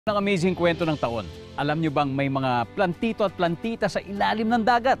Ang amazing kwento ng taon. Alam nyo bang may mga plantito at plantita sa ilalim ng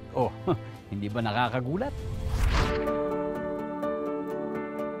dagat? Oh, hindi ba nakakagulat?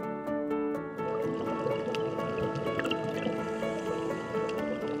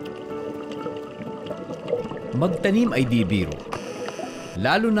 Magtanim ay di biro,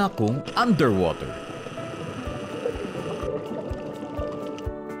 lalo na kung underwater.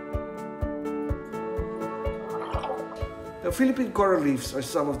 The Philippine coral reefs are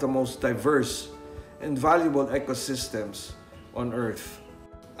some of the most diverse and valuable ecosystems on Earth.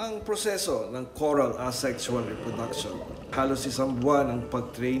 Ang proseso ng coral asexual reproduction, halos isang buwan ang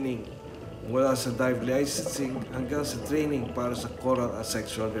pag-training mula sa dive licensing hanggang sa training para sa coral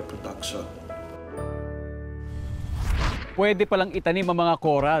asexual reproduction. Pwede palang itanim ang mga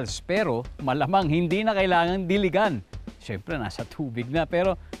corals, pero malamang hindi na kailangan diligan. Siyempre, nasa tubig na,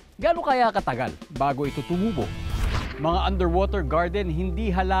 pero gaano kaya katagal bago ito tumubo? Mga underwater garden, hindi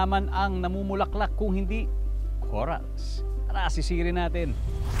halaman ang namumulaklak kung hindi corals. Tara, sisirin natin.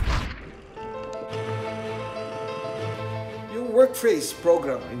 Yung work phase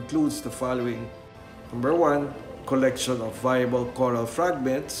program includes the following. Number 1, collection of viable coral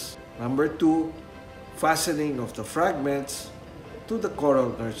fragments. Number 2, fastening of the fragments to the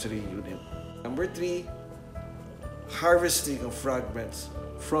coral nursery unit. Number 3, harvesting of fragments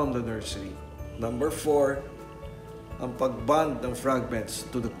from the nursery. Number 4, ang pag-bond ng fragments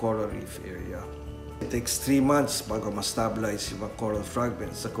to the coral reef area. It takes 3 months bago ma-stabilize yung mga coral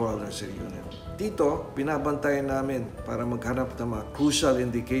fragments sa coral nursery unit. Dito, binabantayan namin para maghanap ng mga crucial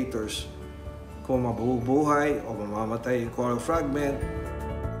indicators kung mabubuhay o mamamatay yung coral fragment.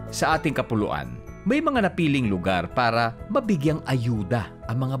 Sa ating kapuluan, may mga napiling lugar para mabigyang ayuda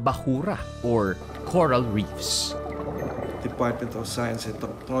ang mga bahura or coral reefs. Department of Science and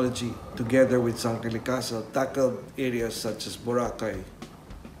Technology, together with San Kalikasan, tackled areas such as Boracay,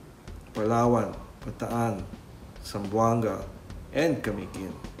 Palawan, Bataan, Zamboanga, and Camiguin.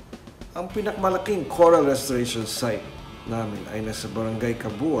 Ang pinakmalaking coral restoration site namin ay nasa Barangay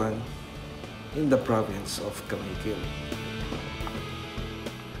Cabuan in the province of Camiguin.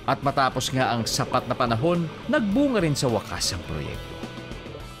 At matapos nga ang sapat na panahon, nagbunga rin sa wakas ang proyekto.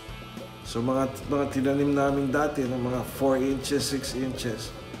 So mga tinanim namin dati ng mga 4 inches, 6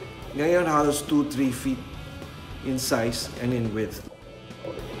 inches. Ngayon halos 2-3 feet in size and in width.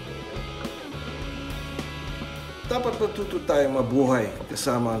 Dapat matuto tayo mabuhay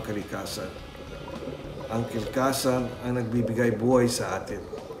kasama ang kalikasan. Ang kalikasan ang nagbibigay buhay sa atin.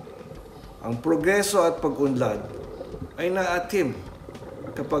 Ang progreso at pag-unlad ay naatim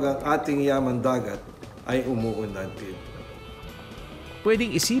kapag ang ating yaman dagat ay umuunlad din.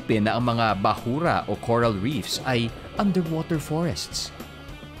 Pwedeng isipin na ang mga bahura o coral reefs ay underwater forests.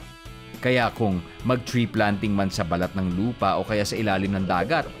 Kaya kung mag-tree planting man sa balat ng lupa o kaya sa ilalim ng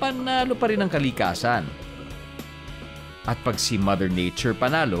dagat, panalo pa rin ang kalikasan. At pag si Mother Nature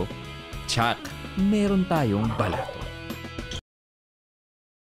panalo, tsak, meron tayong balato.